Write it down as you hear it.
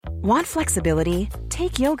Want flexibility?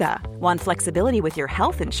 Take yoga. Want flexibility with your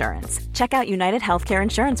health insurance? Check out United Healthcare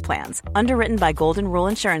Insurance Plans. Underwritten by Golden Rule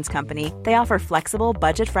Insurance Company, they offer flexible,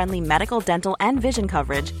 budget-friendly medical, dental, and vision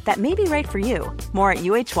coverage that may be right for you. More at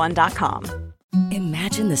uh1.com.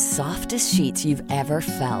 Imagine the softest sheets you've ever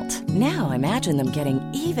felt. Now imagine them getting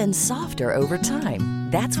even softer over time.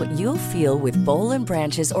 That's what you'll feel with Boll &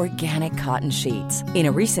 Branch's organic cotton sheets. In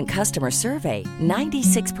a recent customer survey,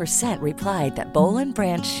 96% replied that Boll &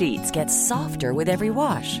 Branch sheets get softer with every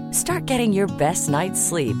wash. Start getting your best night's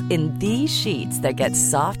sleep in these sheets that get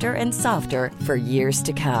softer and softer for years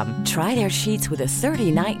to come. Try their sheets with a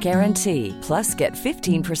 30-night guarantee. Plus, get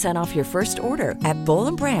 15% off your first order at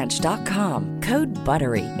bollandbranch.com. Code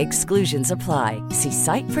BUTTERY. Exclusions apply. See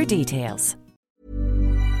site for details.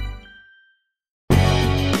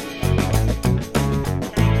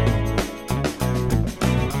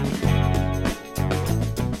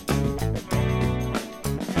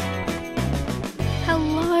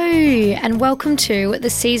 And welcome to the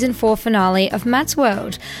season 4 finale of Mads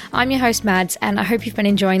World. I'm your host Mads, and I hope you've been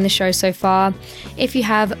enjoying the show so far. If you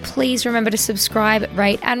have, please remember to subscribe,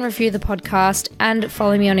 rate and review the podcast, and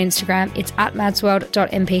follow me on Instagram. It's at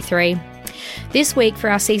madsworld.mp3. This week for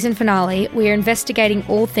our season finale, we are investigating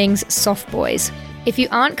all things softboys. If you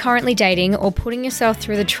aren't currently dating or putting yourself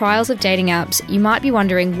through the trials of dating apps, you might be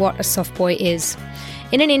wondering what a softboy is.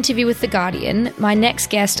 In an interview with The Guardian, my next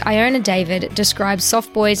guest, Iona David, describes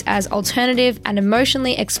softboys as alternative and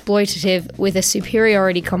emotionally exploitative with a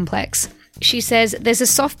superiority complex. She says there's a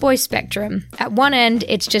softboy spectrum. At one end,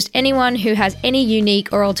 it's just anyone who has any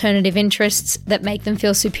unique or alternative interests that make them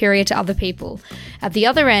feel superior to other people. At the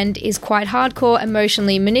other end is quite hardcore,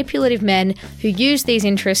 emotionally manipulative men who use these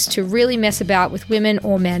interests to really mess about with women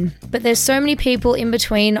or men. But there's so many people in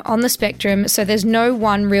between on the spectrum, so there's no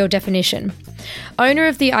one real definition. Owner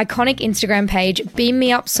of the iconic Instagram page Beam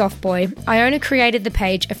Me Up Softboi, Iona created the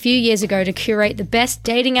page a few years ago to curate the best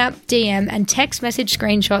dating app, DM and text message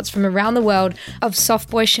screenshots from around the world of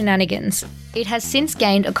softboy shenanigans. It has since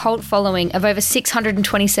gained a cult following of over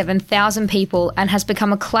 627,000 people and has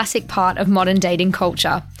become a classic part of modern dating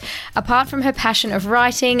culture. Apart from her passion of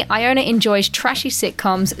writing, Iona enjoys trashy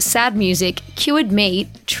sitcoms, sad music, cured meat,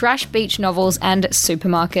 trash beach novels and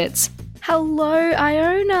supermarkets. Hello,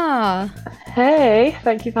 Iona. Hey,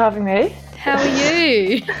 thank you for having me. How are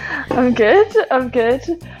you? I'm good.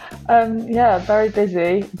 Yeah, very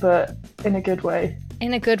busy, but in a good way.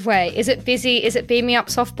 In a good way. Is it busy? Is it Beam Me Up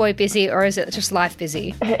Softboi busy, or is it just life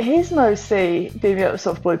busy? It is mostly Beam Me Up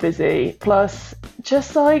Softboi busy, plus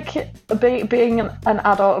just like being an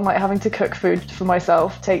adult and like having to cook food for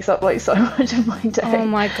myself takes up like so much of my day. Oh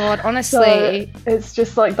my god, honestly. So it's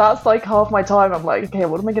just like, that's like half my time. I'm like, okay,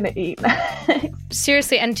 what am I going to eat next?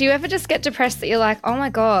 Seriously, and do you ever just get depressed that you're like, oh my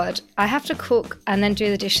god, I have to cook and then do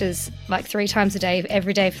the dishes like 3 times a day,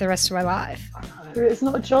 every day for the rest of my life? It's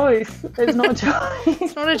not a choice. It's not a choice.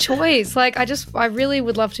 It's not a choice. Like, I really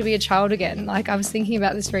would love to be a child again. Like, I was thinking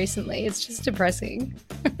about this recently. It's just depressing.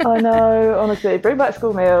 I know, honestly. Bring back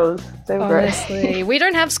school meals. They were honestly, great. We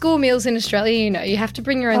don't have school meals in Australia, you know. You have to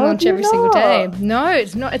bring your own lunch every single day. No,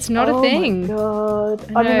 it's not a thing. Oh my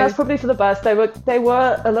god. I mean, that's probably for the best. They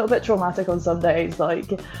were a little bit traumatic on some days,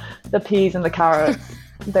 like the peas and the carrots.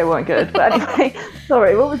 They weren't good. But anyway,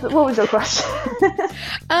 sorry, what was your question?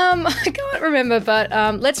 I can't remember, but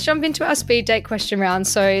let's jump into our speed date question round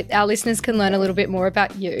so our listeners can learn a little bit more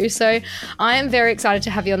about you. So I am very excited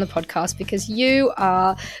to have you on the podcast because you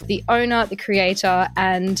are the owner, the creator,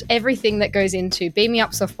 and everything that goes into Beam Me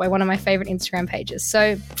Up Softboi, one of my favorite Instagram pages.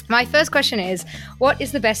 So my first question is, what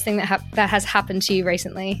is the best thing that has happened to you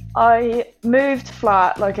recently? I moved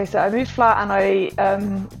flat, like I said. I moved flat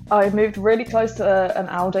and I moved really close to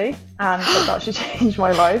an Aldi, and that actually changed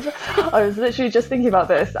my life. I was literally just thinking about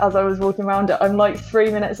this as I was walking around it. I'm like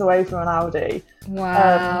 3 minutes away from an Aldi.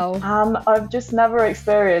 Wow. And I've just never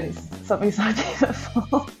experienced something so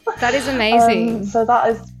beautiful. That is amazing. So that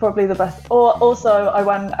is probably the best. Also, I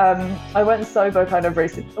went sober kind of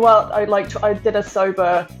recently. Well, I did a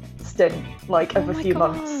sober stint like of a few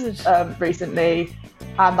months recently,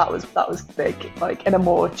 and that was big, like in a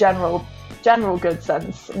more general good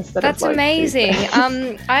sense instead That's of like amazing.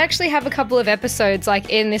 I actually have a couple of episodes like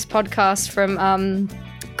in this podcast from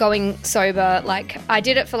going sober. Like I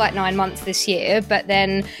did it for like 9 months this year, but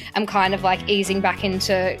then I'm kind of like easing back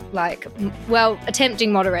into like, well,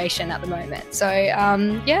 attempting moderation at the moment. So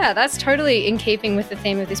yeah, that's totally in keeping with the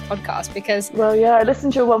theme of this podcast because... Well, yeah, I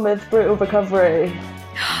listened to your one with Brutal Recovery.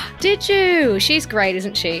 Did you? She's great,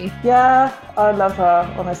 isn't she? Yeah, I love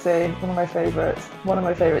her, honestly. One of my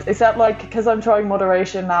favourites. Except like, because I'm trying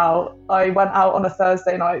moderation now, I went out on a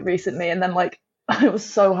Thursday night recently and then like I was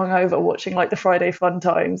so hungover watching like the Friday Fun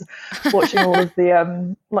Times, watching all of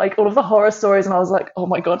the all of the horror stories, and I was like, oh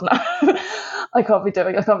my god, no, I can't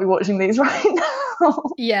be watching these right now.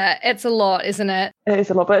 Yeah, it's a lot, isn't it? It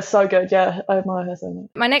is a lot, but it's so good. Yeah, I admire her so much.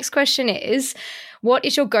 My next question is, what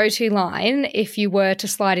is your go-to line if you were to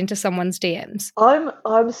slide into someone's DMs?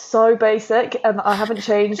 I'm so basic, and I haven't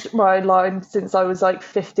changed my line since I was like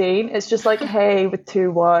 15. It's just like hey with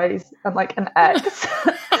 2 Y's and like an X.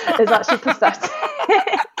 It's actually pathetic.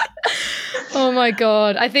 Oh my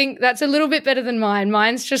god, I think that's a little bit better than mine.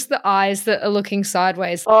 Mine's just the eyes that are looking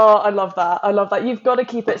sideways. Oh, I love that. You've got to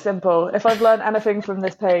keep it simple. If I've learned anything from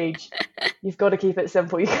this page, you've got to keep it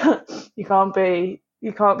simple. You can't be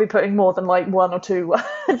putting more than like 1 or 2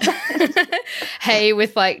 words. Hey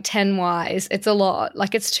with like 10 Y's. It's a lot.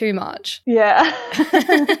 Like, it's too much. Yeah.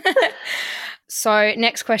 So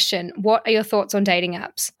next question, what are your thoughts on dating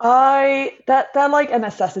apps? They're like a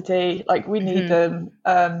necessity. Like, we need them,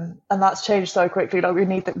 and that's changed so quickly. Like, we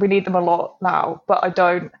need them a lot now. But I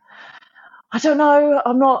don't know.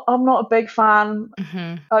 I'm not a big fan.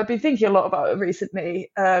 I've been thinking a lot about it recently.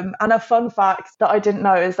 And a fun fact that I didn't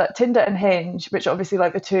know is that Tinder and Hinge, which obviously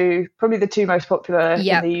like probably the two most popular in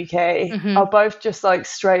the UK, are both just like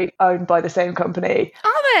straight owned by the same company.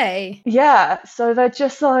 Are they? Yeah. So they're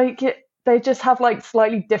just like, they just have like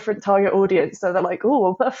slightly different target audience. So they're like, oh,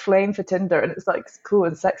 we'll put a flame for Tinder, and it's like cool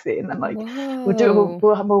and sexy, and then like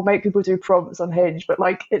we'll make people do prompts on Hinge, but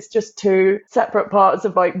like it's just two separate parts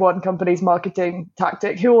of like one company's marketing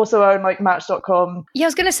tactic, who also own like Match.com. Yeah, I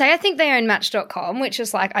was gonna say, I think they own Match.com, which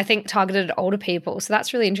is like, I think targeted at older people. So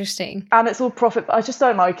that's really interesting. And it's all profit. I just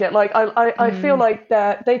don't like it. Like I feel like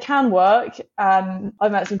they can work, and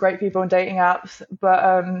I've met some great people on dating apps, but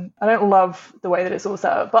I don't love the way that it's all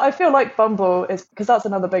set up. But I feel like Bumble is, because that's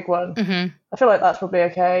another big one. I feel like that's probably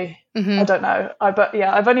okay. I don't know.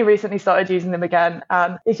 I've only recently started using them again,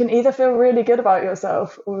 and you can either feel really good about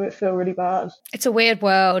yourself or it feel really bad. It's a weird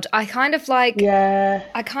world. I kind of like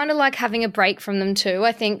having a break from them too.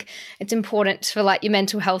 I think it's important for like your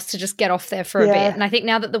mental health to just get off there for a bit. And I think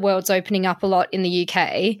now that the world's opening up a lot in the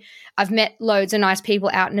UK, I've met loads of nice people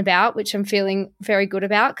out and about, which I'm feeling very good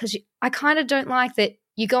about, because I kind of don't like that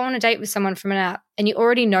you go on a date with someone from an app and you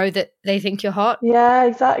already know that they think you're hot. Yeah,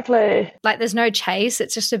 exactly. Like, there's no chase.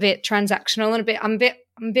 It's just a bit transactional, and I'm a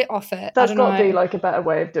bit off it. There's got to be like a better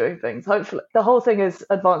way of doing things. Hopefully, the whole thing is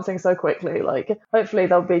advancing so quickly. Like, hopefully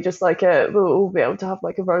there'll be just like we'll be able to have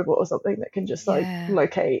like a robot or something that can just like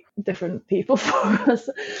locate different people for us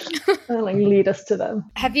and like lead us to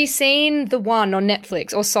them. Have you seen The One on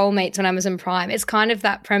Netflix, or Soulmates on Amazon Prime? It's kind of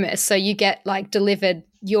that premise. So you get like delivered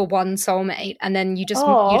your one soulmate, and then you just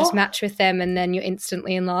match with them, and then you're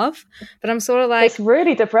instantly in love. But I'm sort of like, it's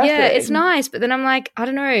really depressing. Yeah, it's nice, but then I'm like, I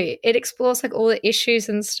don't know, it explores like all the issues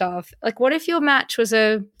and stuff. Like, what if your match was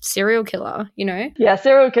a serial killer, you know? Yeah,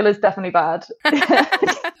 serial killer's definitely bad.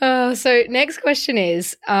 So next question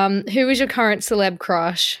is, who is your current celeb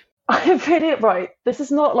crush? I've hit it right. This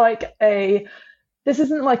isn't like a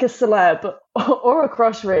celeb or a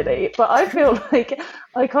crush really, but I feel like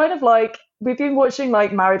I kind of like, we've been watching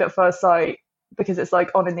like Married at First Sight because it's like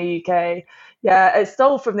on in the UK. Yeah, it's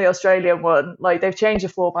stole from the Australian one. Like, they've changed the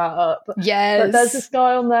format up. Yes. But there's this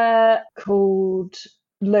guy on there called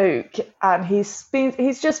Luke, and he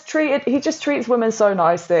just treats women so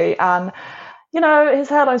nicely, and you know, his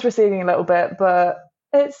hairline's receding a little bit, but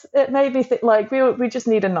it made me think like we just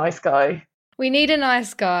need a nice guy. We need a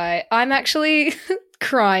nice guy. I'm actually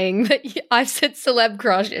crying that I've said celeb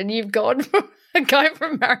crush and you've gone from a guy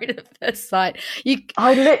from Married at First Sight.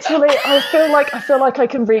 I feel like I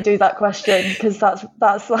can redo that question, because that's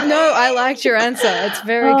like... No, I liked your answer. It's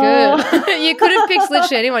very good. You could have picked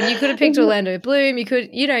literally anyone. You could have picked Orlando Bloom. You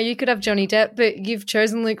could have Johnny Depp, but you've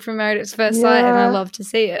chosen Luke from Married at First Sight, and I love to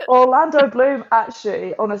see it. Orlando Bloom,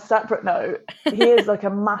 actually, on a separate note, he is like a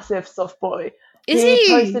massive Softboi. He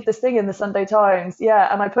posted this thing in the Sunday Times,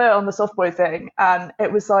 and I put it on the Softboi thing, and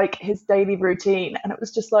it was like his daily routine, and it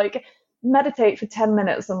was just like, meditate for 10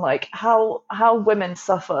 minutes on like how women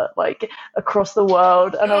suffer like across the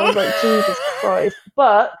world. And I was like, Jesus Christ.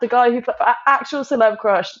 But the guy who actual celeb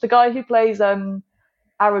crush, the guy who plays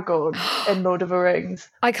Aragorn in Lord of the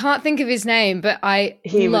Rings, I can't think of his name, but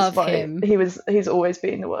he love him. He's always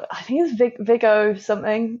been the word. I think it's Viggo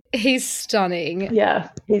something. He's stunning. Yeah,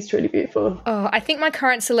 he's truly beautiful. Oh, I think my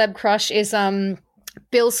current celeb crush is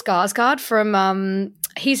Bill Skarsgård from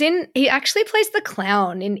he actually plays the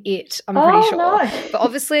clown in It, I'm pretty sure. Nice. But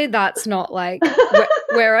obviously that's not like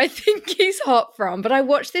where I think he's hot from, but I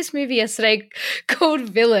watched this movie yesterday called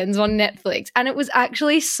Villains on Netflix, and it was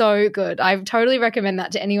actually so good. I totally recommend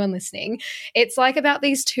that to anyone listening. It's like about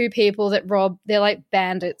these two people that they're like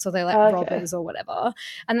bandits or they're like robbers or whatever,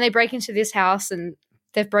 and they break into this house and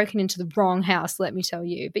they've broken into the wrong house, let me tell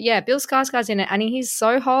you. But yeah, Bill Skarsgård's in it, and he's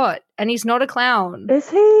so hot, and he's not a clown. Is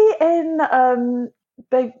he in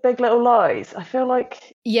Big Little Lies? I feel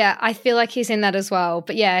like... Yeah, I feel like he's in that as well.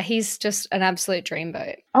 But yeah, he's just an absolute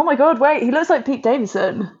dreamboat. Oh my God, wait, he looks like Pete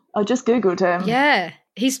Davidson. I just Googled him. Yeah,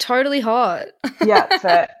 he's totally hot. Yeah,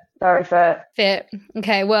 fit. Very fit. Fit.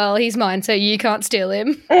 Okay, well, he's mine, so you can't steal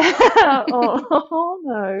him. Oh,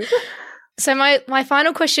 no. So my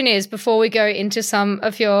final question is, before we go into some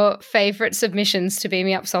of your favourite submissions to Beam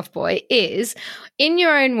Me Up Softboi, is, in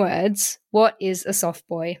your own words, what is a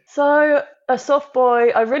softboi? So a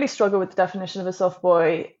softboi, I really struggle with the definition of a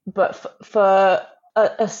softboi, but for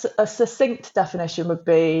a succinct definition would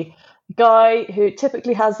be a guy who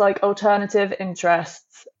typically has like alternative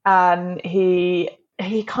interests, and he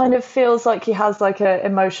kind of feels like he has like an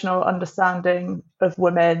emotional understanding of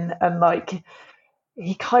women, and like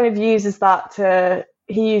he kind of uses that to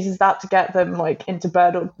get them like into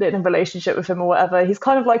bed or in a relationship with him or whatever. He's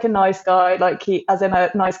kind of like a nice guy, like he, as in a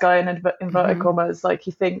nice guy in inverted commas, like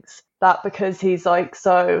he thinks that because he's like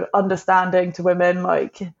so understanding to women,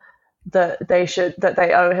 like that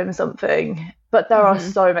they owe him something. But there are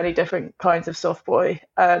so many different kinds of softboi.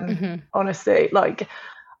 Honestly, like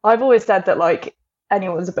I've always said that like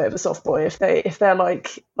anyone's a bit of a softboi if they're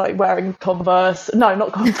like wearing Converse. No,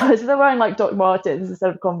 not Converse. If they're wearing like Doc Martens instead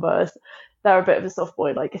of Converse, they're a bit of a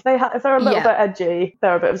softboi. Like if they're a little bit edgy,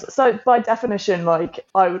 they're a bit of so by definition, like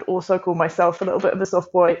I would also call myself a little bit of a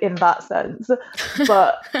softboi in that sense.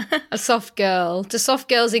 But a soft girl. Do soft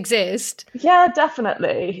girls exist? Yeah,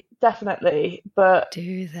 definitely. But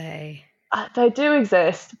do they? They do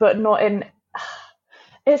exist, but not in.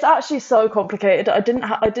 It's actually so complicated. I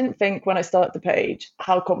didn't think when I started the page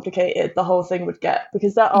how complicated the whole thing would get,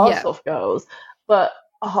 because there are soft girls, but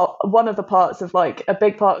one of the parts of like a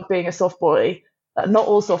big part of being a soft boy, not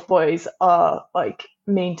all soft boys are like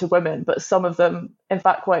mean to women, but some of them, in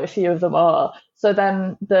fact quite a few of them are. So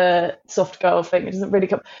then the soft girl thing, it doesn't really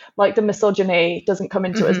come, like the misogyny doesn't come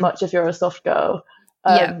into it as much if you're a soft girl.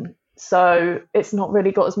 So it's not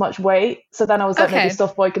really got as much weight. So then I was like, maybe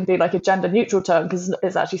softboi can be like a gender neutral term because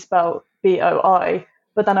it's actually spelled BOI.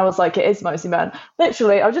 But then I was like, it is mostly men.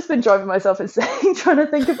 Literally, I've just been driving myself insane trying to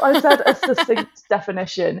think of, I said a succinct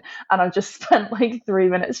definition and I've just spent like 3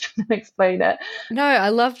 minutes trying to explain it. No, I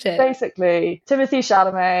loved it. Basically, Timothée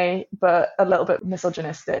Chalamet, but a little bit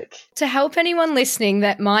misogynistic. To help anyone listening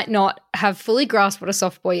that might not have fully grasped what a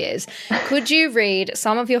softboi is, could you read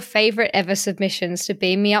some of your favourite ever submissions to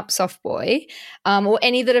Beam Me Up Softboi, or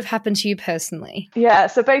any that have happened to you personally? Yeah,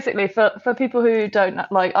 so basically for people who don't,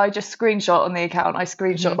 like, I just screenshot on the account, I screenshot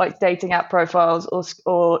like dating app profiles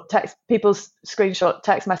or text, people's screenshot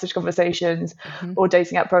text message conversations or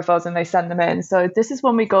dating app profiles, and they send them in. So this is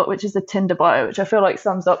one we got, which is the Tinder bio, which I feel like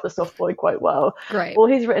sums up the softboi quite well. Great. All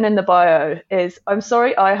he's written in the bio is, "I'm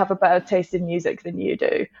sorry, I have a better taste in music than you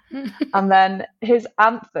do." And then his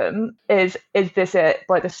anthem is This It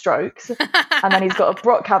by The Strokes. And then he's got a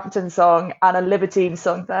Brockhampton song and a Libertine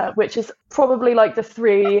song there, which is probably like the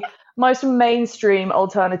three most mainstream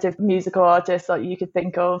alternative musical artists that you could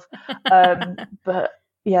think of. But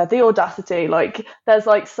yeah, the audacity, like there's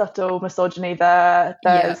like subtle misogyny there.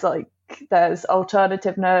 There's like there's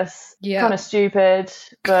alternativeness, kind of stupid,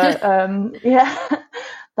 but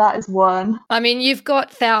that is one. I mean, you've got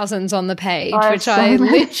thousands on the page, which I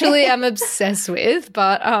literally am obsessed with.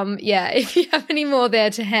 But if you have any more there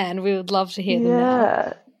to hand, we would love to hear them now.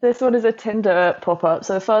 Yeah, this one is a Tinder pop-up.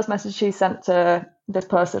 So the first message she sent to this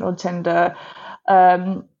person on Tinder,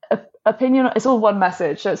 opinion, it's all one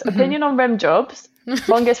message. So it's opinion on rim jobs,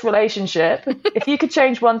 longest relationship. If you could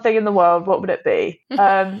change one thing in the world, what would it be?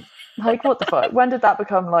 Like, what the fuck? When did that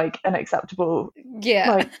become like an acceptable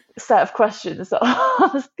like set of questions to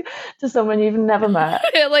ask to someone you've never met?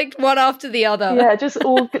 Like one after the other. Yeah, just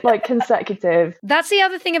all like consecutive. That's the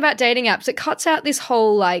other thing about dating apps. It cuts out this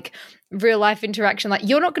whole like real life interaction. Like,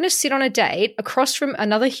 you're not going to sit on a date across from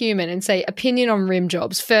another human and say opinion on rim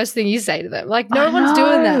jobs first thing you say to them. Like, no one's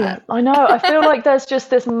doing that. I know. I feel like there's just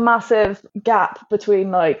this massive gap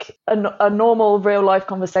between like a normal real life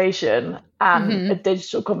conversation and a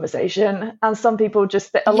digital conversation. And some people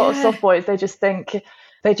just, a lot of soft boys, they just think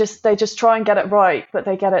they just try and get it right, but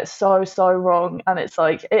they get it so wrong. And it's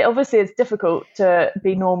like, it obviously is difficult to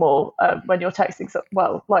be normal when you're texting. So,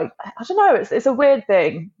 well, like, I don't know, it's a weird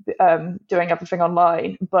thing doing everything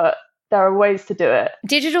online, but there are ways to do it.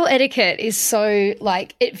 Digital etiquette is so,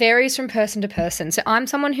 like, it varies from person to person. So I'm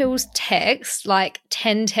someone who will text like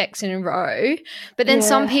 10 texts in a row, but then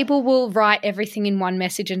some people will write everything in one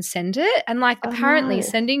message and send it. And like apparently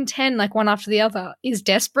sending 10 like one after the other is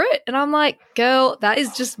desperate. And I'm like, girl, that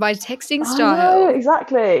is just my texting style. I know,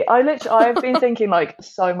 exactly. I've been thinking like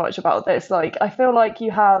so much about this. Like I feel like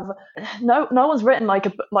you have no one's written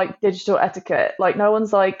like digital etiquette. Like no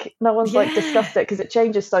one's like discussed it because it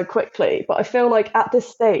changes so quickly. But I feel like at this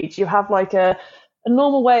stage you have like a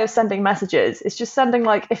normal way of sending messages. It's just sending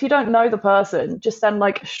like, if you don't know the person, just send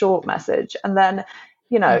like a short message. And then,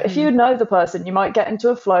 you know, if you know the person, you might get into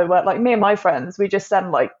a flow where like me and my friends, we just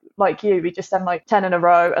send we just send like 10 in a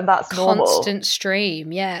row, and that's normal. Constant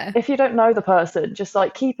stream, yeah. If you don't know the person, just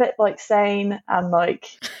like keep it like sane and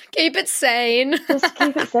like keep it sane. Just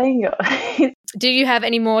keep it sane, guys. Do you have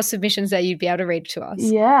any more submissions that you'd be able to read to us?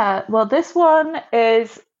 Yeah, well, this one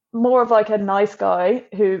is more of like a nice guy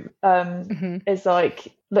who is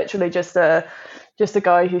like literally just a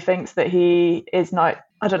guy who thinks that he is nice.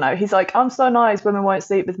 I don't know. He's like, I'm so nice, women won't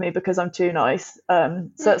sleep with me because I'm too nice.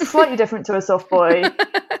 So it's slightly different to a soft boy,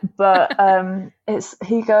 but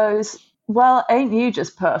he goes, well, ain't you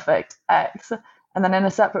just perfect, X? And then in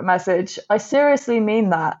a separate message, I seriously mean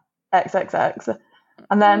that, XXX.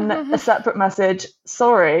 And then a separate message,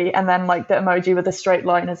 sorry, and then like the emoji with a straight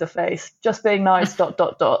line as a face, just being nice, ...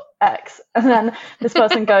 X. And then this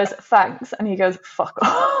person goes, thanks, and he goes, fuck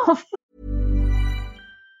off.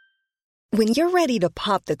 When you're ready to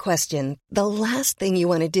pop the question, the last thing you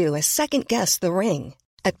want to do is second-guess the ring.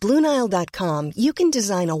 At BlueNile.com, you can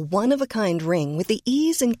design a one-of-a-kind ring with the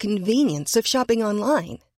ease and convenience of shopping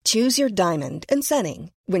online. Choose your diamond and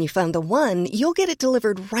setting. When you find the one, you'll get it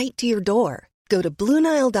delivered right to your door. Go to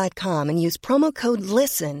BlueNile.com and use promo code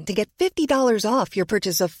LISTEN to get $50 off your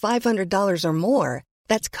purchase of $500 or more.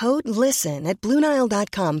 That's code LISTEN at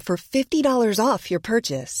BlueNile.com for $50 off your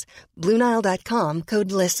purchase. BlueNile.com,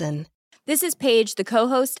 code LISTEN. This is Paige, the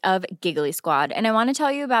co-host of Giggly Squad, and I want to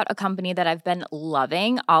tell you about a company that I've been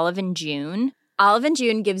loving, Olive & June. Olive &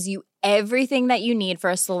 June gives you everything that you need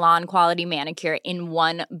for a salon-quality manicure in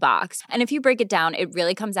one box. And if you break it down, it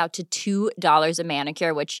really comes out to $2 a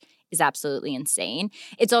manicure, which is absolutely insane.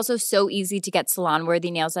 It's also so easy to get salon-worthy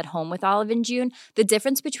nails at home with Olive & June. The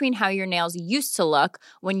difference between how your nails used to look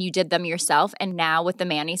when you did them yourself and now with the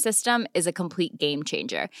Mani system is a complete game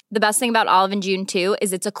changer. The best thing about Olive & June, too,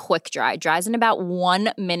 is it's a quick dry. Dries in about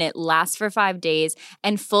 1 minute, lasts for 5 days,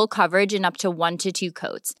 and full coverage in up to 1 to 2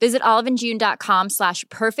 coats. Visit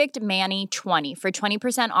oliveandjune.com/perfectmani20 for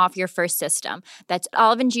 20% off your first system. That's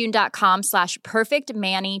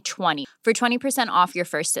oliveandjune.com/perfectmani20 for 20% off your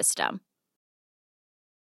first system.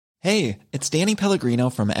 Hey, it's Danny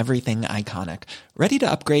Pellegrino from Everything Iconic. Ready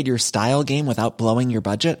to upgrade your style game without blowing your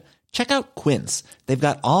budget? Check out Quince. They've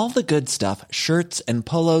got all the good stuff, shirts and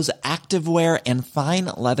polos, activewear, and fine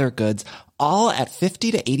leather goods, all at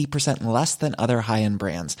 50 to 80% less than other high-end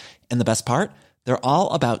brands. And the best part? They're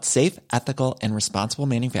all about safe, ethical, and responsible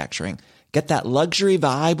manufacturing. Get that luxury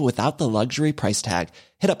vibe without the luxury price tag.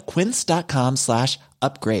 Hit up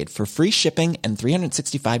quince.com/upgrade for free shipping and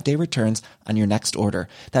 365-day returns on your next order.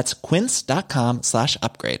 That's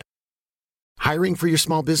quince.com/upgrade. Hiring for your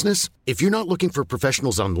small business? If you're not looking for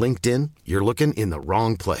professionals on LinkedIn, you're looking in the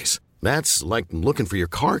wrong place. That's like looking for your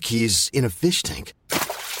car keys in a fish tank.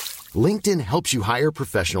 LinkedIn helps you hire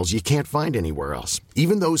professionals you can't find anywhere else,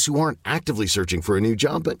 even those who aren't actively searching for a new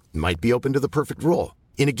job but might be open to the perfect role.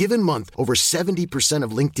 In a given month, over 70%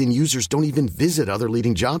 of LinkedIn users don't even visit other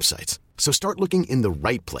leading job sites. So start looking in the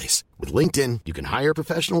right place. With LinkedIn, you can hire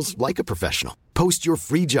professionals like a professional. Post your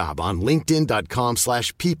free job on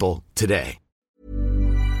linkedin.com/people today.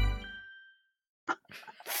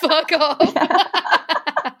 Fuck off.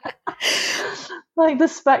 Like the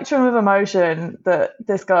spectrum of emotion that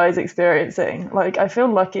this guy is experiencing, like I feel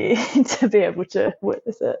lucky to be able to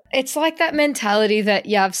witness it. It's like that mentality that,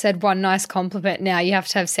 yeah, I've said one nice compliment, now you have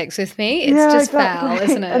to have sex with me. It's just foul,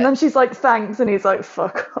 isn't it? And then she's like, thanks, and he's like,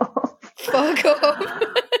 fuck off. Fuck off.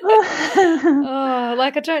 Oh,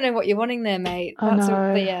 like I don't know what you're wanting there, mate. That's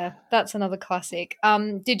another classic.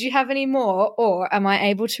 Did you have any more, or am I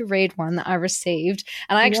able to read one that I received?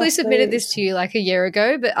 And I actually submitted this to you like a year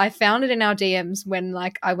ago, but I found it in our DMs when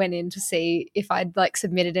like I went in to see if I'd like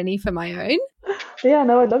submitted any for my own. Yeah,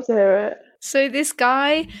 no, I'd love to hear it. So this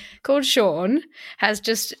guy called Sean has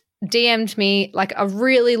just DM'd me like a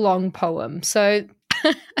really long poem. So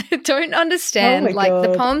I don't understand.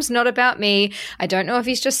 The poem's not about me. I don't know if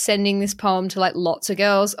he's just sending this poem to like lots of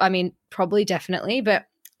girls. I mean, probably, definitely, but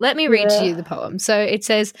let me read to you the poem. So it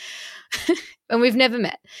says, And we've never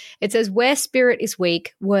met. It says, where spirit is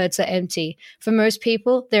weak, words are empty. For most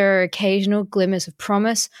people, there are occasional glimmers of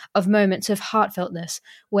promise, of moments of heartfeltness,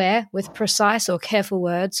 where, with precise or careful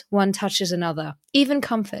words, one touches another, even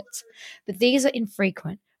comforts. But these are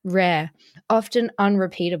infrequent, rare, often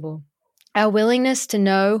unrepeatable. Our willingness to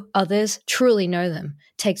know others, truly know them,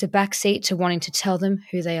 takes a backseat to wanting to tell them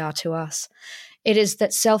who they are to us. It is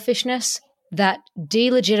that selfishness that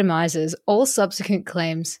delegitimizes all subsequent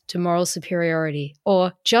claims to moral superiority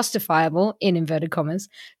or justifiable, in inverted commas,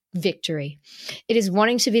 victory. It is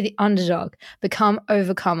wanting to be the underdog, become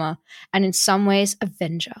overcomer, and in some ways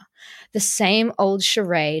avenger. The same old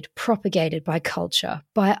charade propagated by culture,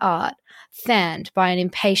 by art, fanned by an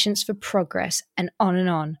impatience for progress, and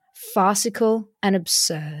on, farcical and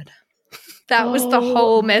absurd. That was the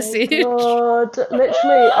whole message. God,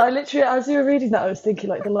 literally, as you were reading that, I was thinking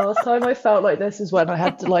like the last time I felt like this is when I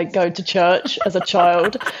had to like go to church as a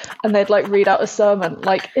child, and they'd like read out a sermon.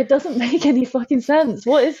 Like, it doesn't make any fucking sense.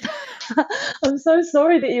 What is that? I'm so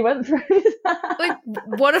sorry that you went through that. Like,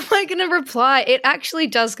 what am I going to reply? It actually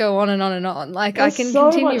does go on and on and on. Like, There's I can so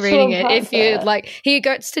continue much reading to it if you like. He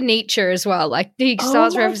goes to Nietzsche as well. Like, he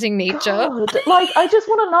starts referencing Nietzsche. God. Like, I just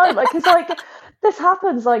want to know, like, because like. This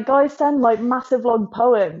happens, like, guys send like massive long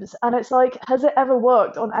poems, and it's like, has it ever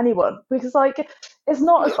worked on anyone? Because like, it's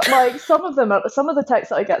not like some of the texts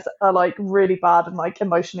that I get are like really bad and like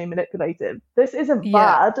emotionally manipulative. This isn't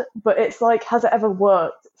bad, but it's like, has it ever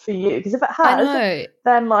worked for you? Because if it has,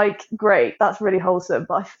 then like, great, that's really wholesome.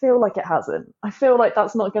 But I feel like it hasn't. I feel like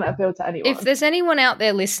that's not going to appeal to anyone. If there's anyone out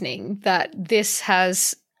there listening that this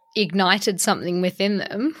has ignited something within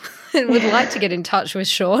them and would like to get in touch with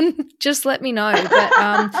Sean, just let me know.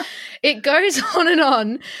 But it goes on and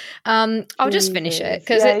on. I'll just finish it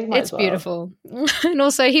because it's beautiful. And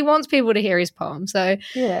also, he wants people to hear his poem. So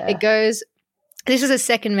it goes, this is a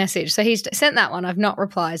second message. So he's sent that one. I've not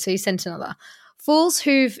replied. So he sent another. Fools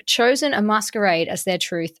who've chosen a masquerade as their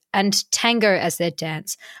truth and tango as their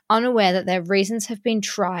dance, unaware that their reasons have been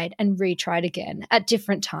tried and retried again at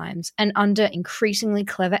different times and under increasingly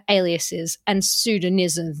clever aliases and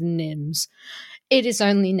pseudonyms. It is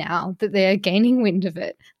only now that they are gaining wind of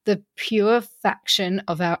it, the pure faction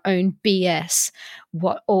of our own BS,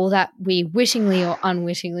 what all that we wittingly or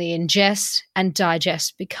unwittingly ingest and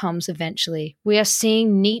digest becomes eventually. We are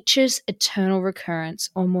seeing Nietzsche's eternal recurrence,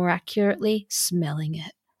 or more accurately, smelling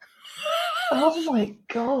it. Oh my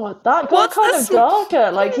God, that got kind of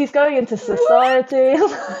darker. Like, he's going into society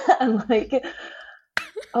and like...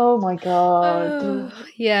 Oh my God.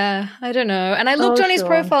 Yeah, I don't know. And I looked on his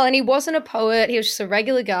profile and he wasn't a poet. He was just a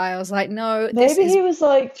regular guy. I was like, no. Maybe he was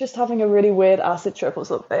like just having a really weird acid trip or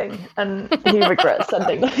something and he regrets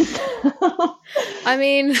sending those down. I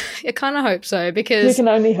mean, I kind of hope so because... You can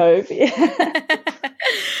only hope, yeah.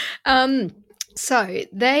 So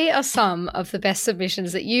they are some of the best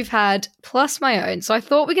submissions that you've had, plus my own. So I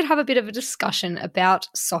thought we could have a bit of a discussion about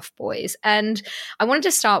Softbois. And I wanted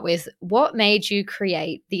to start with, what made you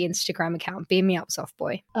create the Instagram account, Beam Me Up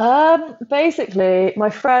Softboi? Basically, my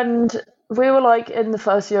friend, we were like in the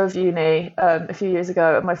first year of uni a few years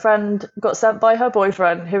ago, and my friend got sent by her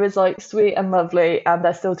boyfriend, who is like sweet and lovely, and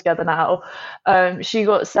they're still together now. She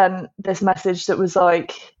got sent this message that was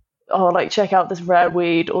like, oh, like, check out this rare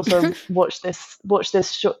weed. Also, watch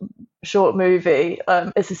this short movie.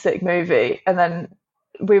 It's a sick movie. And then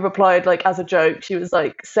we replied, like, as a joke. She was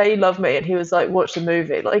like, "Say you love me," and he was like, "Watch the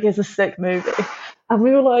movie. Like, it's a sick movie." And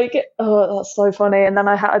we were like, "Oh, that's so funny." And then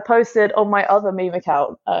I posted on my other meme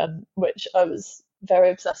account, which I was very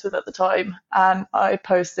obsessed with at the time, and I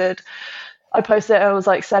posted. I was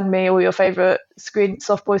like, "Send me all your favorite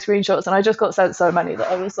Softboi screenshots," and I just got sent so many that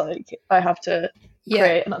I was like, I have to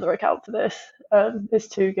create another account for this. It's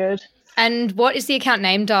too good. And what is the account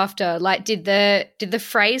named after? Like, did the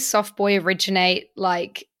phrase Softboi originate?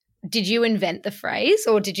 Like, did you invent the phrase,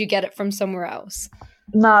 or did you get it from somewhere else?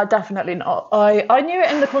 Nah, definitely not. I knew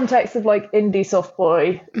it in the context of like indie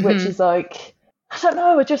Softboi, which is like, I don't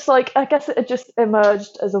know. It just like, I guess it just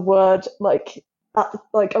emerged as a word like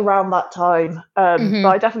around that time. But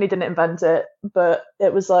I definitely didn't invent it. But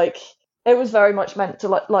it was like, it was very much meant to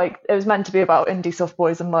like it was meant to be about indie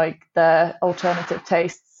Softbois and like their alternative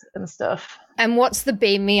tastes and stuff. And what's the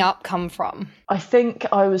Beam Me Up come from? I think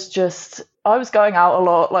I was going out a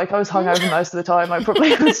lot. Like, I was hungover most of the time. I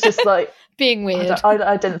probably was just like being weird.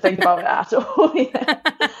 I didn't think about it at all.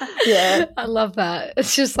 Yeah. I love that.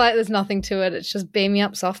 It's just like there's nothing to it. It's just Beam Me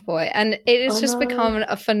Up Softboi. And it has just become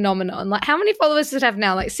a phenomenon. Like, how many followers does it have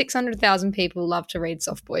now? Like 600,000 people love to read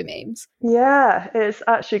Softboi memes. Yeah, it's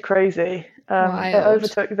actually crazy. It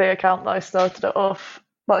overtook the account that I started it off.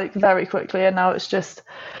 like very quickly, and now it's just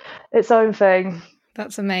its own thing.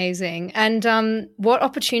 That's amazing. And what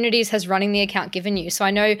opportunities has running the account given you? So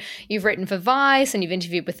I know you've written for Vice and you've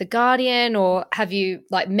interviewed with The Guardian, or have you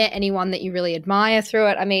like met anyone that you really admire through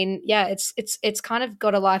it? I mean, yeah, it's kind of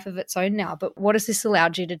got a life of its own now, but what has this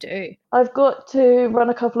allowed you to do? I've got to run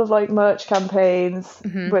a couple of like merch campaigns,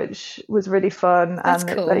 which was really fun. That's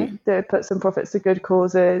and cool. they put some profits to good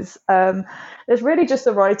causes. It's really just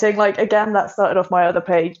the writing. Like, again, that started off my other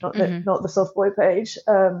page, not the Softboi page.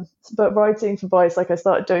 But writing for Vice, like I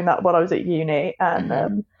started doing that while I was at uni,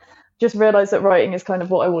 and just realised that writing is kind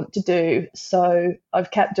of what I want to do. So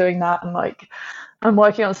I've kept doing that, and like I'm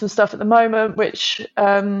working on some stuff at the moment, which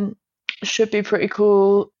should be pretty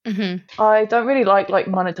cool. I don't really like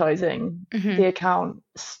monetizing the account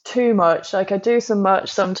too much. Like I do some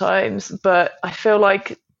merch sometimes, but I feel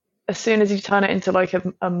like as soon as you turn it into like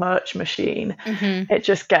a merch machine, it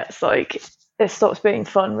just gets like, it stops being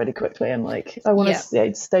fun really quickly, and like I want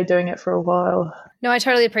to stay doing it for a while. No, I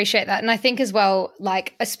totally appreciate that. And I think as well,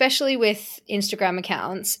 like especially with Instagram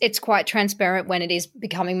accounts, it's quite transparent when it is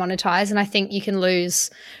becoming monetized, and I think you can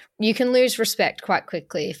lose respect quite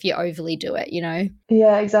quickly if you overly do it, you know?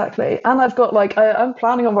 Yeah, exactly. And I've got like, I'm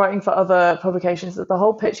planning on writing for other publications. The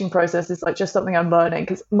whole pitching process is like just something I'm learning,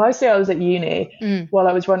 because mostly I was at uni while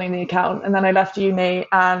I was running the account, and then I left uni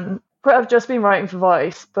and I've just been writing for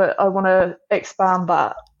Vice, but I want to expand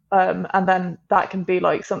that. And then that can be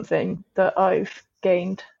like something that I've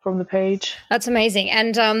gained from the page. That's amazing.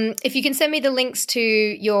 And if you can send me the links to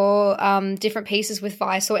your different pieces with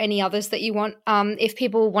Vice or any others that you want, if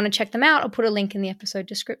people want to check them out, I'll put a link in the episode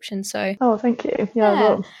description. So thank you. Yeah, I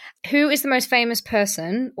will. Who is the most famous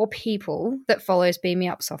person or people that follows Beam Me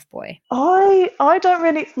Up Softboi? I don't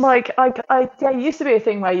really like, it used to be a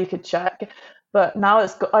thing where you could check, but now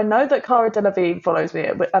I know that Cara Delevingne follows me,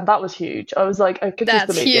 and that was huge. I was like, I could just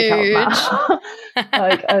delete the account now.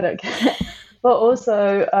 Like, I don't care. But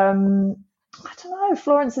also, I don't know,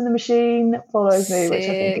 Florence and the Machine follows me, which I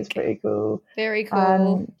think is pretty cool. Very cool.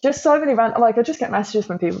 And just so many random, like I just get messages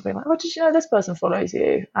from people being like, oh, did you know this person follows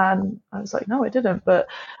you? And I was like, no, I didn't, but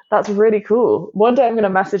that's really cool. One day I'm going to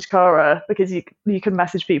message Cara, because you can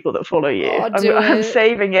message people that follow you. I'm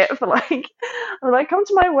saving it for like, I'm like, come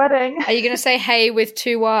to my wedding. Are you going to say hey with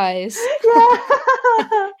 2 Y's? Yeah.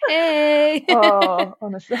 Hey. Oh,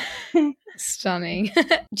 honestly. Stunning.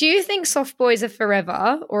 Do you think Softbois are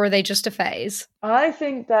forever, or are they just a phase? I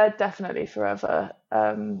think they're definitely forever.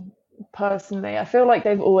 Personally, I feel like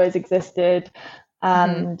they've always existed,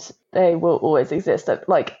 and they will always exist.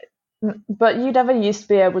 Like, but you never used to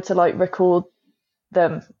be able to like record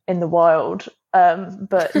them in the wild.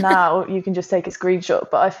 But now you can just take a screenshot.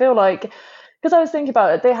 But I feel like, because I was thinking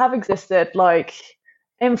about it, they have existed. Like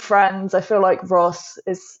in Friends, I feel like Ross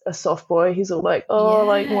is a soft boy. He's all like,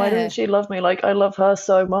 like, why doesn't she love me? Like, I love her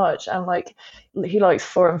so much. And like, he likes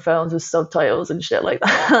foreign films with subtitles and shit like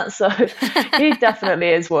that. So he definitely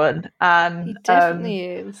is one. And he definitely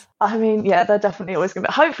is. I mean, yeah, they're definitely always going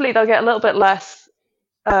to be. Hopefully they'll get a little bit less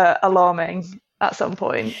alarming at some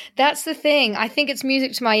point. That's the thing. I think it's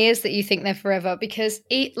music to my ears that you think they're forever, because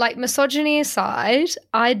like misogyny aside,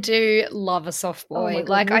 I do love a soft boy. God,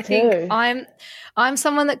 like I think I'm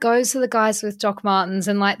someone that goes to the guys with Doc Martens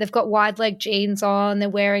and like they've got wide leg jeans on, they're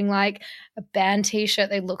wearing like a band t-shirt,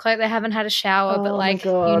 they look like they haven't had a shower, but like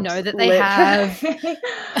you know that they have.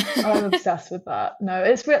 I'm obsessed with that. No,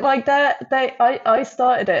 it's like I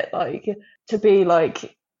started it like to be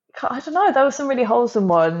like, I don't know, there were some really wholesome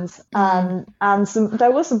ones and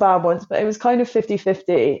there were some bad ones, but it was kind of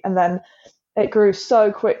 50-50, and then it grew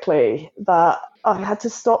so quickly that I had to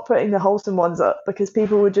stop putting the wholesome ones up because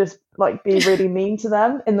people would just like be really mean to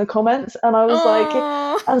them in the comments, and I was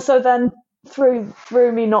like, and so then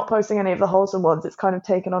through me not posting any of the wholesome ones, it's kind of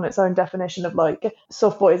taken on its own definition of like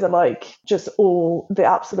soft boys are like just all the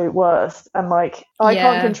absolute worst, and like I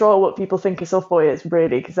can't control what people think a soft boy is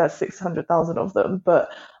really, because there's 600,000 of them, but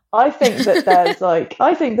I think that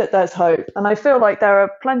there's hope, and I feel like there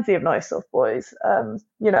are plenty of nice soft boys.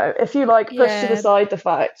 You know, if you like push to the side the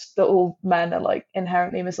fact that all men are like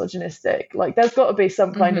inherently misogynistic, like there's got to be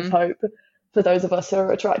some kind of hope for those of us who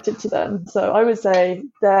are attracted to them. So I would say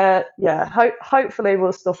that, hopefully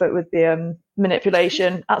we'll stop it with the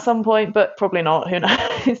manipulation at some point, but probably not. Who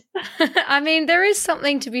knows? I mean, there is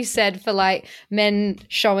something to be said for like men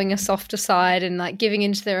showing a softer side and like giving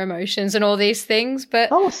into their emotions and all these things. But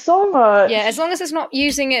so much. Yeah, as long as it's not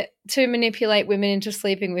using it to manipulate women into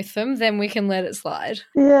sleeping with them, then we can let it slide.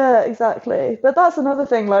 Yeah, exactly. But that's another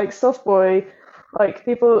thing, like Softboi, like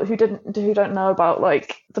people who don't know about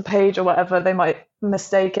like the page or whatever, they might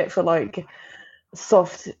mistake it for like,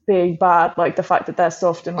 soft being bad, like the fact that they're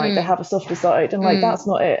soft and like they have a softer side, and like that's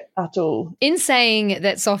not it at all. In saying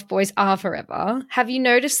that soft boys are forever, have you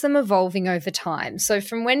noticed them evolving over time? So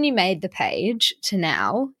from when you made the page to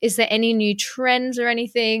now, is there any new trends or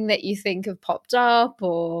anything that you think have popped up?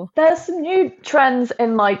 Or there's some new trends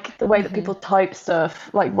in like the way that people type stuff.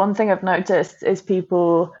 Like one thing I've noticed is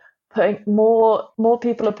people putting more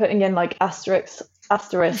people are putting in like asterisk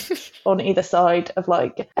on either side of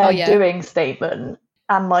like a doing statement,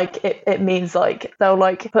 and like it means like they'll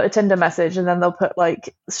like put a Tinder message and then they'll put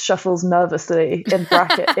like shuffles nervously in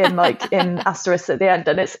bracket in asterisk at the end,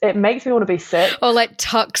 and it makes me want to be sick. Or like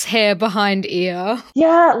tucks hair behind ear.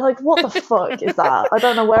 Yeah, like what the fuck is that? I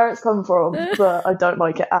don't know where it's come from, but I don't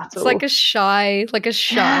like it at all. It's like a shy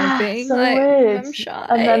thing. So like, weird. I'm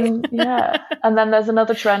shy. And then there's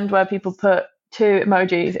another trend where people put 2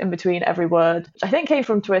 emojis in between every word, which I think came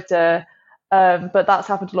from Twitter, but that's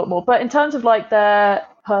happened a lot more. But in terms of like their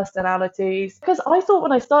personalities, because I thought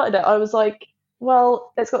when I started it, I was like,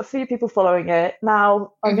 well, it's got a few people following it.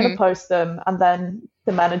 Now I'm going to post them and then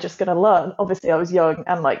the men are just going to learn. Obviously, I was young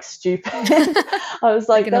and like stupid. I was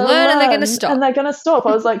like, they're going to learn and they're going to stop. And they're going to stop.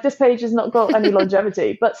 I was like, this page has not got any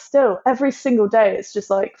longevity. But still, every single day, it's just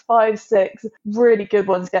like 5, 6 really good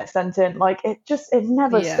ones get sent in. Like it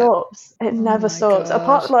never stops. It never stops. God.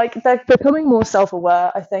 Apart, like they're becoming more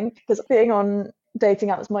self-aware, I think, because being on dating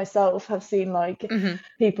apps myself, have seen like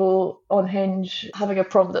people on Hinge having a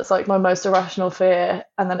prompt that's like my most irrational fear,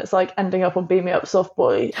 and then it's like ending up on Beam Me Up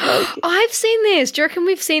Softboi. Like, I've seen this. Do you reckon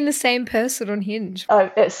we've seen the same person on Hinge?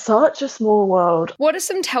 Oh, it's such a small world. What are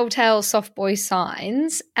some telltale softboy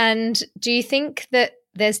signs? And do you think that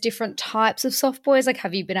there's different types of soft boys? Like,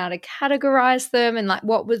 have you been able to categorize them? And like,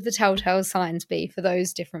 what would the telltale signs be for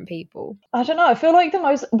those different people? I don't know. I feel like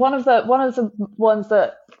one of the ones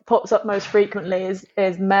that pops up most frequently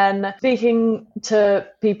is men speaking to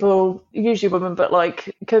people, usually women, but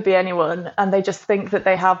like could be anyone, and they just think that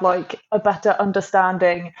they have like a better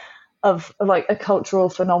understanding of like a cultural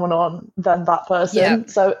phenomenon than that person. Yep.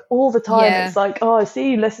 So all the time it's like, oh, I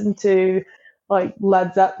see you listen to like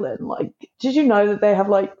Led Zeppelin. Like, did you know that they have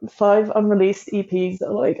like 5 unreleased EPs that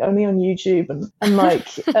are like only on YouTube, and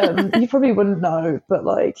like you probably wouldn't know, but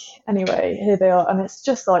like anyway, here they are. And it's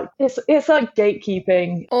just like it's like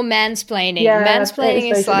gatekeeping or mansplaining. Yeah,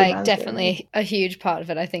 mansplaining is like mansplaining. Definitely a huge part of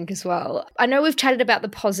it, I think, as well. I know we've chatted about the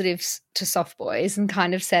positives to soft boys and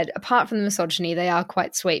kind of said apart from the misogyny they are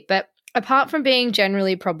quite sweet, but apart from being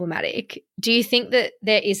generally problematic, do you think that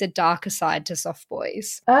there is a darker side to soft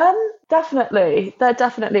boys? Definitely. There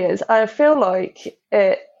definitely is. I feel like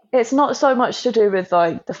it's not so much to do with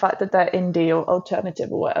like the fact that they're indie or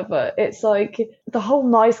alternative or whatever. It's like the whole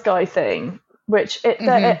nice guy thing, which it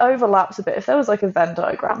overlaps a bit. If there was like a Venn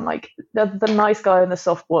diagram, like the nice guy and the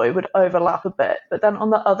soft boy would overlap a bit, but then on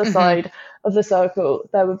the other side of the circle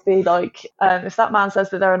there would be like if that man says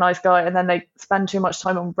that they're a nice guy and then they spend too much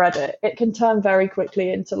time on Reddit, it can turn very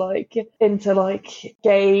quickly into like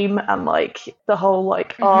game and like the whole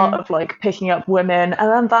like art of like picking up women,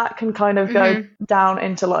 and then that can kind of go down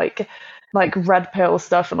into like red pill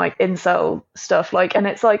stuff and like incel stuff, like, and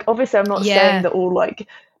it's like obviously I'm not saying that all like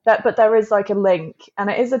that, but there is like a link, and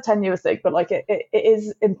it is a tenuous thing, but like it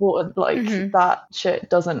is important, like that shit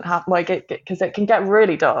doesn't have like it, because it can get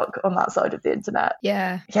really dark on that side of the internet.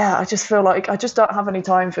 I just feel like I just don't have any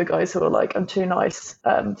time for guys who are like, I'm too nice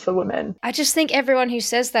for women. I just think everyone who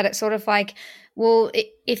says that, it's sort of like, well,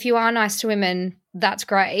 if you are nice to women, that's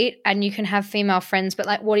great, and you can have female friends, but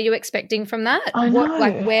like, what are you expecting from that? I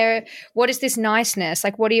know. What is this niceness?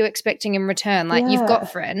 Like, what are you expecting in return? Like, you've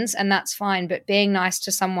got friends and that's fine, but being nice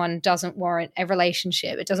to someone doesn't warrant a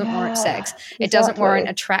relationship. It doesn't warrant sex. It doesn't warrant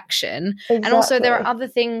attraction. And also there are other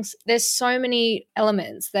things. There's so many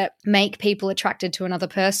elements that make people attracted to another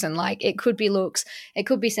person. Like, it could be looks, it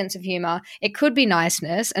could be sense of humor, it could be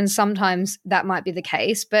niceness, and sometimes that might be the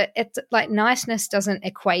case, but it's like niceness doesn't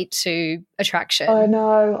equate to attraction. I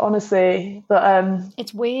know, honestly, but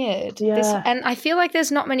it's weird. Yeah. And I feel like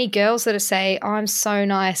there's not many girls that say, "Oh, I'm so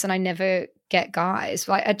nice and I never get guys."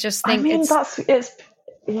 Like, I just think it's like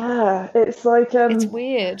it's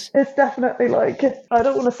weird. It's definitely like, I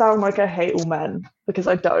don't want to sound like I hate all men, because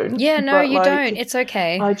I don't. Yeah, no, but, you like, don't. It's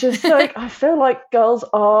okay. I just like I feel like girls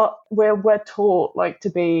are we're taught like to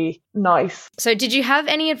be nice. So did you have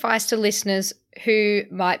any advice to listeners who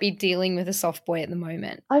might be dealing with a soft boy at the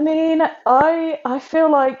moment? I mean, I feel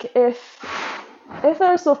like if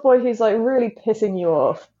they're a soft boy who's like really pissing you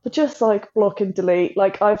off, but just like block and delete.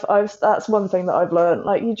 Like I've that's one thing that I've learned.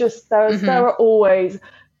 Like you just there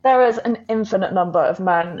is an infinite number of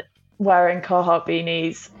men wearing Carhartt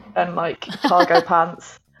beanies and like cargo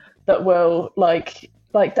pants that will like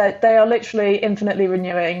they are literally infinitely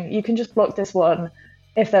renewing. You can just block this one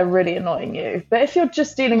if they're really annoying you. But if you're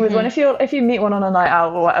just dealing with one, if you meet one on a night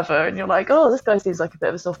out or whatever, and you're like, oh, this guy seems like a bit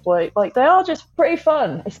of a soft boy, like they are just pretty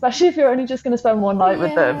fun, especially if you're only just going to spend one night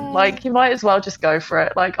with them. Like you might as well just go for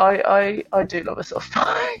it. Like I do love a soft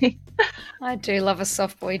boy. I do love a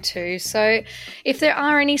soft boy too. So if there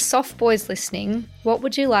are any soft boys listening, what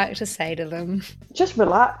would you like to say to them? Just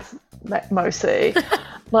relax, mostly.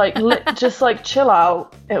 Like just like chill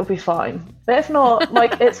out, it'll be fine. But if not,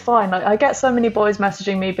 like it's fine. Like I get so many boys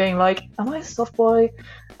messaging me being like, am I a soft boy?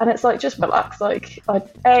 And it's like, just relax. Like I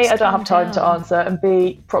don't have time to answer, and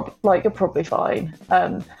B, you're probably fine.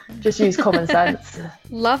 Just use common sense.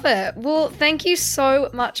 Love it. Well, thank you so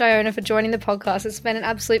much, Iona, for joining the podcast. It's been an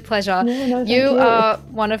absolute pleasure. No, you are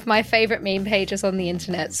one of my favorite meme pages on the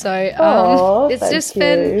internet. So it's just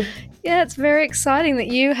been, it's very exciting that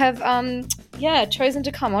you have chosen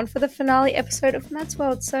to come on for the finale episode of Mads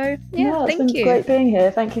World. So thank you. Great being here.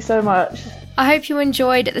 Thank you so much. I hope you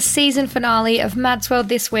enjoyed the season finale of Mads World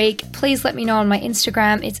this week. Please let me know on my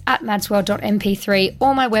Instagram. It's at madsworld.mp3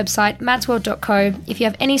 or my website, madsworld.co, if you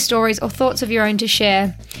have any stories or thoughts of your own to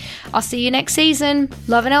share. I'll see you next season.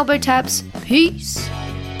 Love and elbow taps. Peace.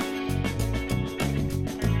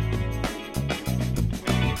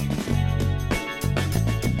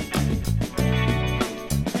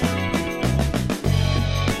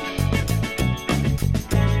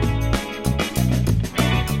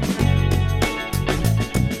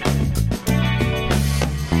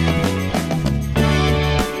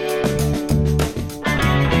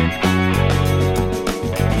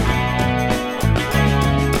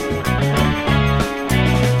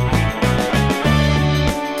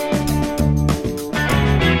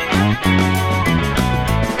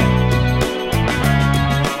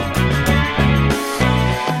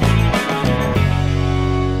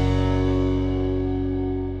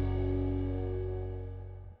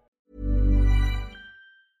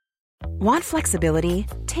 Want flexibility?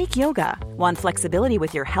 Take yoga. Want flexibility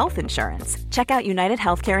with your health insurance? Check out United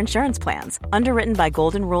Healthcare Insurance Plans. Underwritten by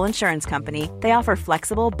Golden Rule Insurance Company, they offer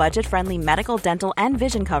flexible, budget-friendly medical, dental, and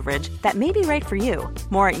vision coverage that may be right for you.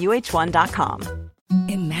 More at uh1.com.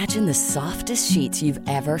 Imagine the softest sheets you've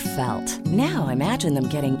ever felt. Now imagine them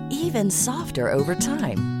getting even softer over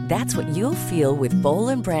time. That's what you'll feel with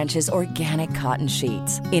Boll & Branch's organic cotton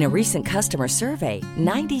sheets. In a recent customer survey,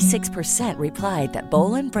 96% replied that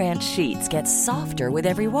Boll & Branch sheets get softer with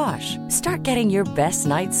every wash. Start getting your best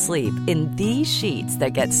night's sleep in these sheets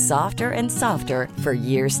that get softer and softer for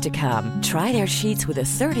years to come. Try their sheets with a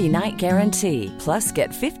 30-night guarantee. Plus, get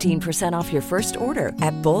 15% off your first order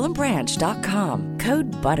at bollandbranch.com.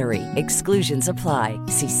 Code BUTTERY. Exclusions apply.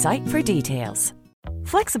 See site for details.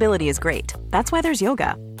 Flexibility is great. That's why there's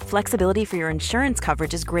yoga. Flexibility for your insurance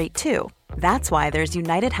coverage is great too. That's why there's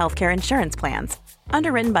United Healthcare Insurance Plans.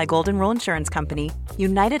 Underwritten by Golden Rule Insurance Company,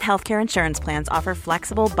 United Healthcare Insurance Plans offer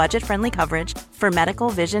flexible, budget-friendly coverage for medical,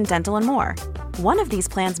 vision, dental, and more. One of these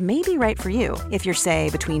plans may be right for you if you're, say,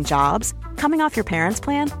 between jobs, coming off your parents'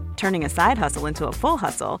 plan, turning a side hustle into a full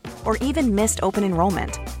hustle, or even missed open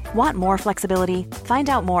enrollment. Want more flexibility? Find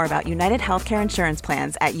out more about United Healthcare Insurance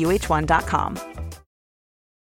Plans at uh1.com.